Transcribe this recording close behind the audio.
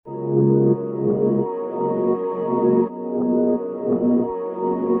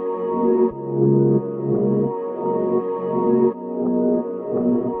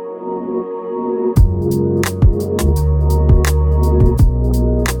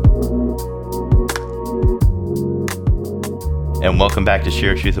And welcome back to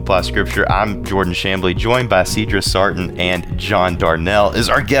Share Truth Apply Scripture. I'm Jordan Chambly, joined by Cedra Sarton and John Darnell is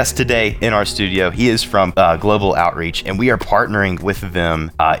our guest today in our studio. He is from Global Outreach, and we are partnering with them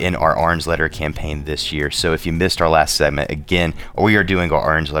in our Orange Letter campaign this year. So if you missed our last segment, again, we are doing our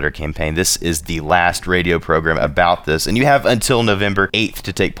Orange Letter campaign. This is the last radio program about this, and you have until November 8th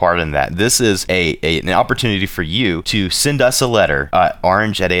to take part in that. This is an opportunity for you to send us a letter,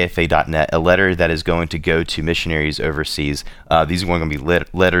 orange@afa.net, a letter that is going to go to missionaries overseas. These are going to be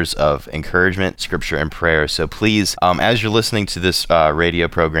letters of encouragement, scripture, and prayer. So please, as you're listening to this radio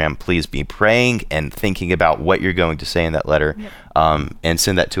program, please be praying and thinking about what you're going to say in that letter. Yep. And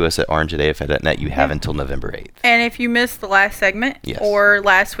send that to us at orange@afa.net. You have until November 8th. And if you missed the last segment or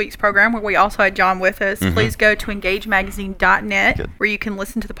last week's program where we also had John with us, please go to engagemagazine.net where you can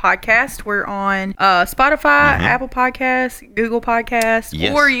listen to the podcast. We're on Spotify, Apple Podcasts, Google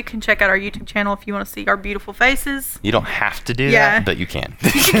Podcasts, or you can check out our YouTube channel if you want to see our beautiful faces. You don't have to do that, but you can.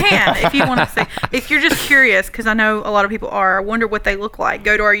 You can if you want to see. If you're just curious, because I know a lot of people are, I wonder what they look like,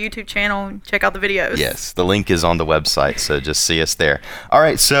 go to our YouTube channel and check out the videos. Yes, the link is on the website, so just see us there. All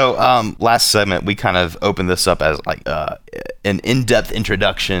right, so last segment, we kind of opened this up as like an in-depth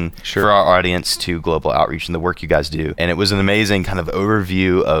introduction for our audience to Global Outreach and the work you guys do. And it was an amazing kind of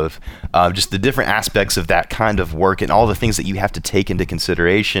overview of just the different aspects of that kind of work and all the things that you have to take into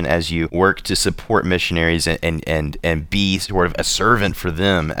consideration as you work to support missionaries and be sort of a servant for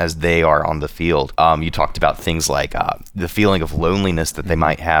them as they are on the field. You talked about things like the feeling of loneliness that they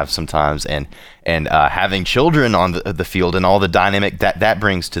might have sometimes and having children on the field and all the dynamic that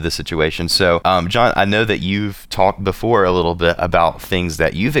brings to the situation. So, John, I know that you've talked before a little bit about things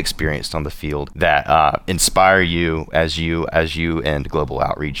that you've experienced on the field that inspire you as you and Global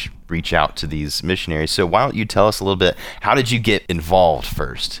Outreach reach out to these missionaries. So why don't you tell us a little bit, how did you get involved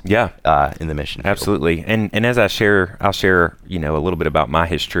first in the mission field? Absolutely. And as I'll share, a little bit about my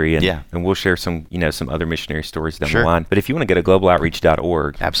history and we'll share some other missionary stories down the line. But if you want to go to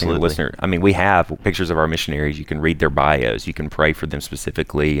globaloutreach.org, absolutely, listener, I mean, we have pictures of our missionaries. You can read their bios. You can pray for them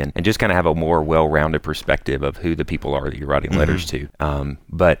specifically and just kind of have a more well-rounded perspective of who the people are that you're writing letters to.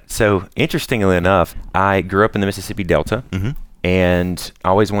 But so interestingly enough, I grew up in the Mississippi Delta. And I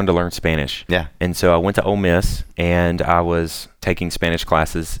always wanted to learn Spanish. Yeah. And so I went to Ole Miss and I was taking Spanish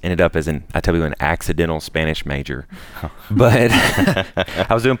classes, ended up as an accidental Spanish major. But I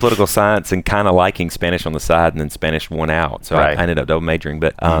was doing political science and kind of liking Spanish on the side, and then Spanish won out. So I ended up double majoring.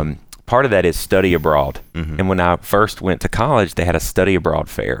 But part of that is study abroad. And when I first went to college, they had a study abroad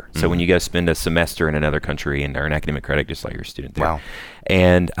fair. So when you go spend a semester in another country and earn academic credit just like you're a student there. Wow.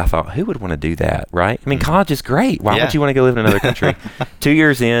 And I thought, who would want to do that, right? I mean, college is great. Why would you want to go live in another country? 2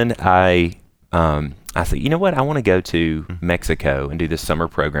 years in, I said, you know what? I want to go to Mexico and do this summer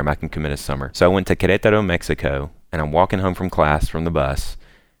program. I can commit a summer. So I went to Querétaro, Mexico, and I'm walking home from class from the bus,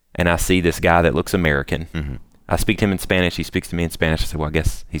 and I see this guy that looks American. I speak to him in Spanish. He speaks to me in Spanish. I said, well, I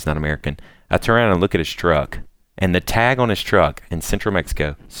guess he's not American. I turn around and look at his truck, and the tag on his truck in central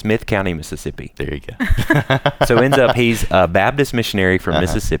Mexico, Smith County, Mississippi. There you go. So ends up he's a Baptist missionary from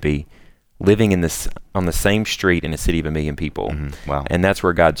Mississippi, living on the same street in a city of 1 million people. Wow. And that's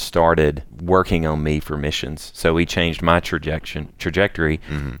where God started working on me for missions. So he changed my trajectory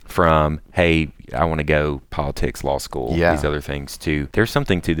from, hey, I want to go politics, law school, these other things, to there's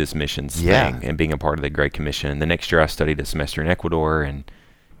something to this missions thing and being a part of the Great Commission. The next year I studied a semester in Ecuador and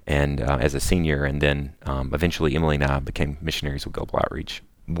as a senior, and then eventually Emily and I became missionaries with Global Outreach.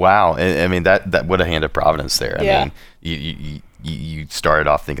 Wow. I mean, that what a hand of providence there. I mean, you started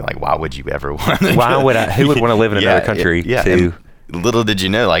off thinking like, why would you ever want to? Who would want to live in another country? Little did you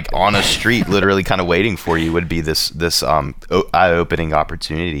know, like on a street, literally kind of waiting for you would be this eye-opening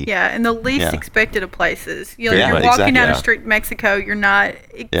opportunity. Yeah, in the least expected of places. You're walking down a street in Mexico, you're not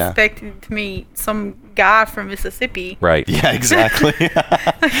expecting to meet some guy from Mississippi. Right. Yeah, exactly.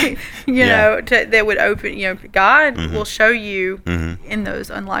 That would open, God will show you in those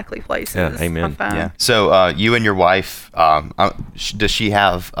unlikely places. Yeah, amen. Yeah. So you and your wife, does she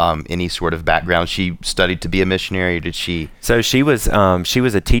have any sort of background? She studied to be a missionary, or did she? So she was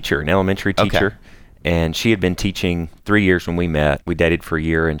a teacher, an elementary teacher, and she had been teaching 3 years when we met. We dated for a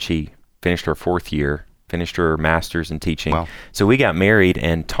year, and she finished her 4th year, finished her master's in teaching. Wow. So we got married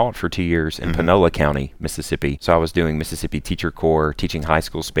and taught for 2 years in Panola County, Mississippi. So I was doing Mississippi Teacher Corps, teaching high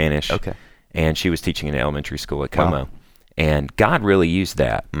school Spanish. Okay. And she was teaching in elementary school at Como. Wow. And God really used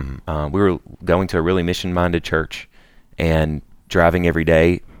that. We were going to a really mission-minded church and driving every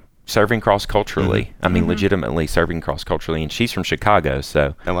day, serving cross-culturally. I mean, legitimately serving cross-culturally. And she's from Chicago,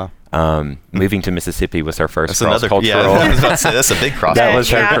 so moving to Mississippi was her first cross-cultural. I was about to say, that's a big cross. That was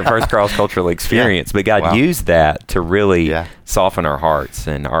her first cross-cultural experience. But God used that to really soften our hearts.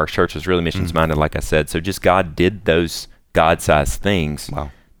 And our church was really missions-minded, like I said. So just God did those God-sized things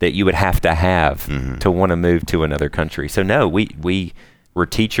that you would have to want to move to another country. So no, we were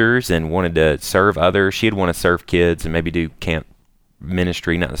teachers and wanted to serve others. She'd want to serve kids and maybe do camp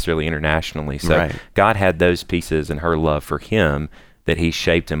ministry, not necessarily internationally. So God had those pieces and her love for him that he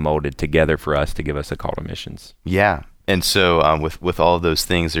shaped and molded together for us to give us a call to missions. Yeah. And so with all of those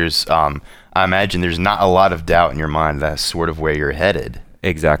things, there's I imagine there's not a lot of doubt in your mind that's sort of where you're headed.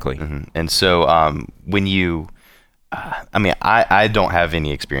 Exactly. And so when you I don't have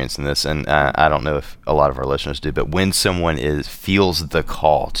any experience in this, and I don't know if a lot of our listeners do, but when someone feels the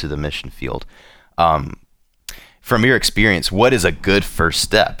call to the mission field, from your experience, what is a good first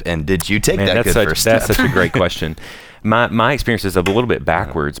step? And did you take that good first step? That's such a great question. My experience is a little bit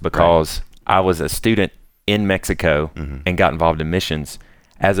backwards because I was a student in Mexico and got involved in missions,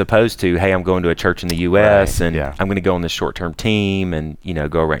 as opposed to, hey, I'm going to a church in the U.S. and I'm going to go on this short-term team and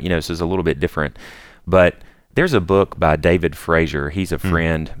go around. So it's a little bit different. But there's a book by David Fraser. He's a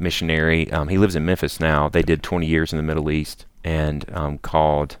friend, missionary. He lives in Memphis now. They did 20 years in the Middle East, and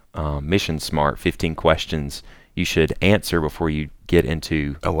called Mission Smart, 15 questions you should answer before you get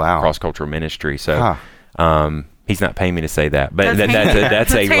into cross-cultural ministry. So he's not paying me to say that, but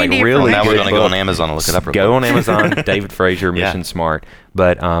that's a really now good we're going to book. go on Amazon and look it up. Go on Amazon, David Fraser, Mission Smart.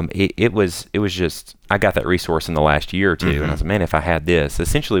 But it was just, I got that resource in the last year or two, and I was like, man, if I had this.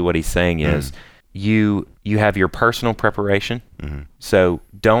 Essentially what he's saying is, you have your personal preparation. So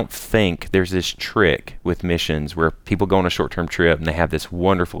don't think there's this trick with missions where people go on a short-term trip and they have this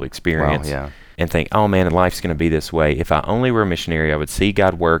wonderful experience and think, oh man, life's going to be this way. If I only were a missionary, I would see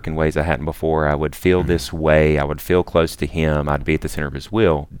God work in ways I hadn't before. I would feel this way. I would feel close to him. I'd be at the center of his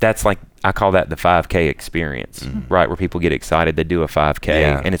will. That's like, I call that the 5K experience, right? Where people get excited, they do a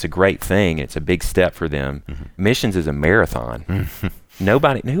 5K and it's a great thing. It's a big step for them. Missions is a marathon.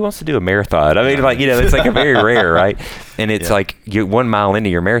 Nobody who wants to do a marathon. I mean, it's like a very rare, right? And it's like you're 1 mile into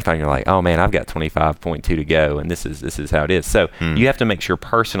your marathon, you're like, oh man, I've got 25.2 to go, and this is how it is. So you have to make sure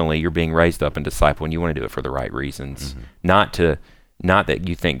personally you're being raised up and discipled, and you want to do it for the right reasons, not that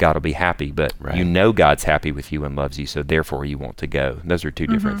you think God will be happy, but you know God's happy with you and loves you, so therefore you want to go. Those are two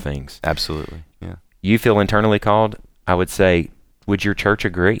different things. Absolutely. Yeah. You feel internally called? I would say, would your church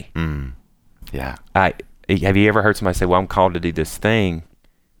agree? Yeah. Have you ever heard somebody say, well, I'm called to do this thing?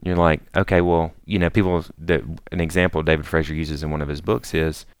 You're like, okay, well, people, an example David Fraser uses in one of his books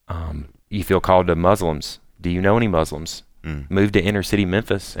is, you feel called to Muslims. Do you know any Muslims? Move to inner city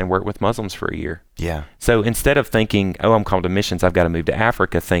Memphis and work with Muslims for a year. Yeah. So instead of thinking, oh, I'm called to missions, I've got to move to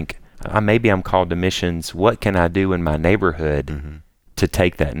Africa, think, maybe I'm called to missions. What can I do in my neighborhood to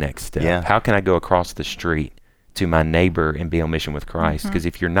take that next step? Yeah. How can I go across the street to my neighbor and be on mission with Christ? Because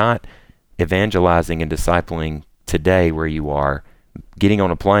if you're not evangelizing and discipling today where you are, getting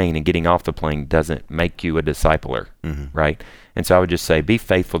on a plane and getting off the plane doesn't make you a discipler, right? And so I would just say, be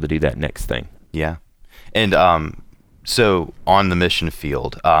faithful to do that next thing. Yeah. And so on the mission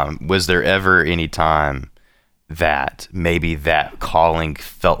field, was there ever any time that maybe that calling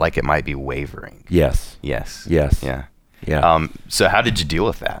felt like it might be wavering? Yes. Yeah. So how did you deal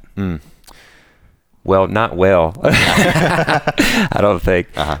with that? Well, not well, I don't think.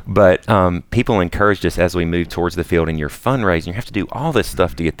 But people encouraged us as we move towards the field, and you're fundraising. You have to do all this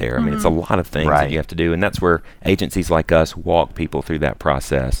stuff to get there. I mean, it's a lot of things that you have to do, and that's where agencies like us walk people through that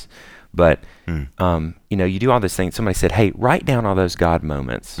process. But, you do all this thing. Somebody said, hey, write down all those God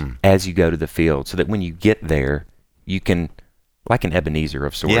moments as you go to the field so that when you get there, you can, like an Ebenezer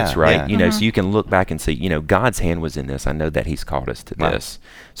of sorts, right? So you can look back and see, God's hand was in this. I know that he's called us to this.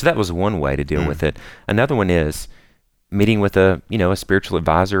 So that was one way to deal with it. Another one is meeting with a spiritual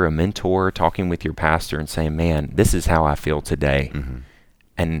advisor, a mentor, talking with your pastor and saying, man, this is how I feel today.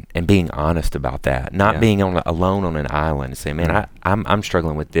 And being honest about that, not being alone on an island and saying, man, I'm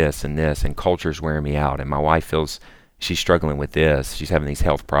struggling with this, and culture's wearing me out, and my wife feels she's struggling with this, she's having these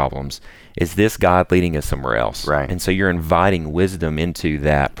health problems. Is this God leading us somewhere else? Right. And so you're inviting wisdom into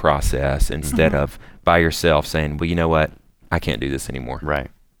that process instead of by yourself saying, well, you know what, I can't do this anymore. Right.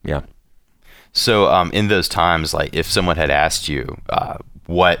 Yeah. So in those times, like if someone had asked you,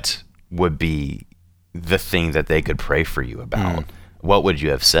 what would be the thing that they could pray for you about, what would you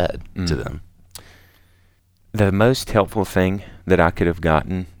have said to them? The most helpful thing that I could have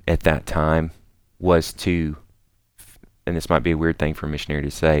gotten at that time was to and this might be a weird thing for a missionary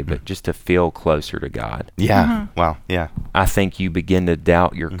to say, but just to feel closer to God. Yeah. Mm-hmm. Wow. Yeah. I think you begin to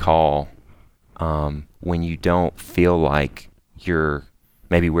doubt your call when you don't feel like you're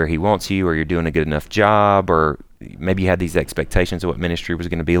maybe where He wants you, or you're doing a good enough job, or maybe you had these expectations of what ministry was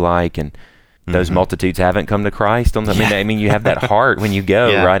going to be like, and those multitudes haven't come to Christ. I mean, you have that heart when you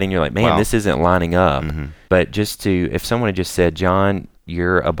go, right? And you're like, man, this isn't lining up. But if someone had just said, John,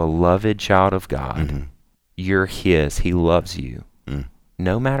 you're a beloved child of God. You're His. He loves you.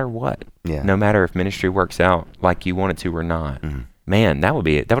 No matter what. No matter if ministry works out like you want it to or not. Man, that would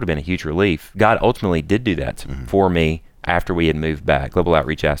have been a huge relief. God ultimately did do that for me after we had moved back. Global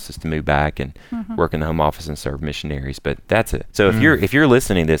Outreach asked us to move back and work in the home office and serve missionaries, but that's it. So if you're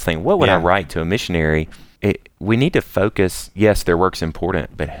listening to this thing, what would I write to a missionary? We need to focus, yes, their work's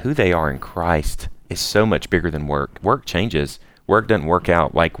important, but who they are in Christ is so much bigger than work. Work changes. Work doesn't work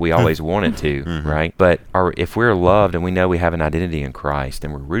out like we always want it to, right? But if we're loved and we know we have an identity in Christ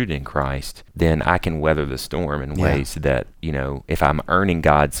and we're rooted in Christ, then I can weather the storm in ways that, if I'm earning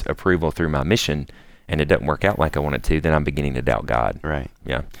God's approval through my mission, and it doesn't work out like I want it to, then I'm beginning to doubt God. Right.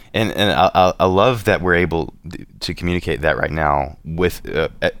 Yeah. And I love that we're able to communicate that right now with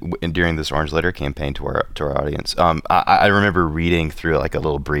during this Orange Letter campaign to our audience. I remember reading through like a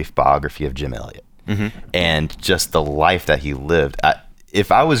little brief biography of Jim Elliot and just the life that he lived.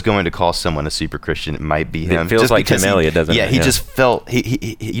 If I was going to call someone a super Christian, it might be him. It feels just like Jim Elliot, doesn't it? Yeah, he just felt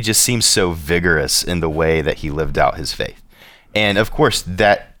he just seems so vigorous in the way that he lived out his faith, and of course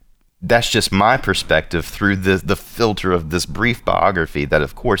that's just my perspective through the filter of this brief biography that,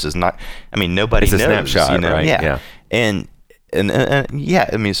 of course, is not, nobody knows. It's a snapshot, right? Yeah. And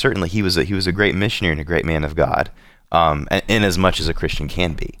certainly he was a great missionary and a great man of God, in as much as a Christian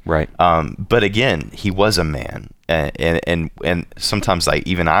can be. Right. But again, he was a man. And sometimes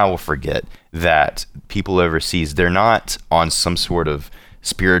even I will forget that people overseas, they're not on some sort of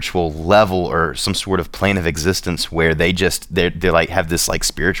spiritual level or some sort of plane of existence where they like have this like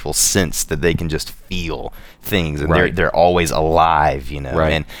spiritual sense that they can just feel things, and they're always alive,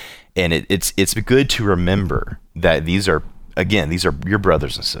 right. and it's good to remember that these are your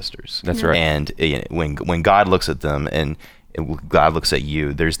brothers and sisters. That's right. And when God looks at them and God looks at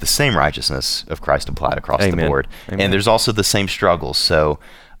you, there's the same righteousness of Christ applied across the board. Amen. And there's also the same struggles. So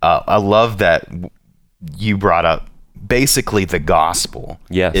I love that you brought up basically the gospel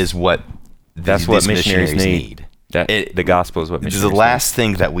is what that's what missionaries need. The gospel is what missionaries need. The last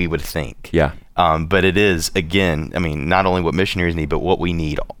thing that we would think. Yeah. But it is, again, not only what missionaries need, but what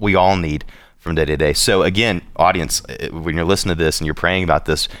we all need from day to day. So again, audience, when you're listening to this and you're praying about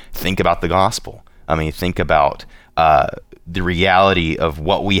this, think about the gospel. Think about the reality of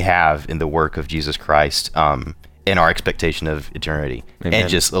what we have in the work of Jesus Christ, and our expectation of eternity. Amen. And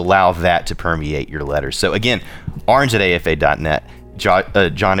just allow that to permeate your letters. So again, orange@afa.net.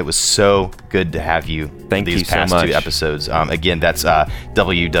 John, it was so good to have you. Thank you so much. These past 2 episodes. Again, that's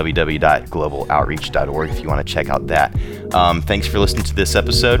www.globaloutreach.org if you want to check out that. Thanks for listening to this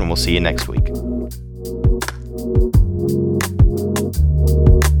episode, and we'll see you next week.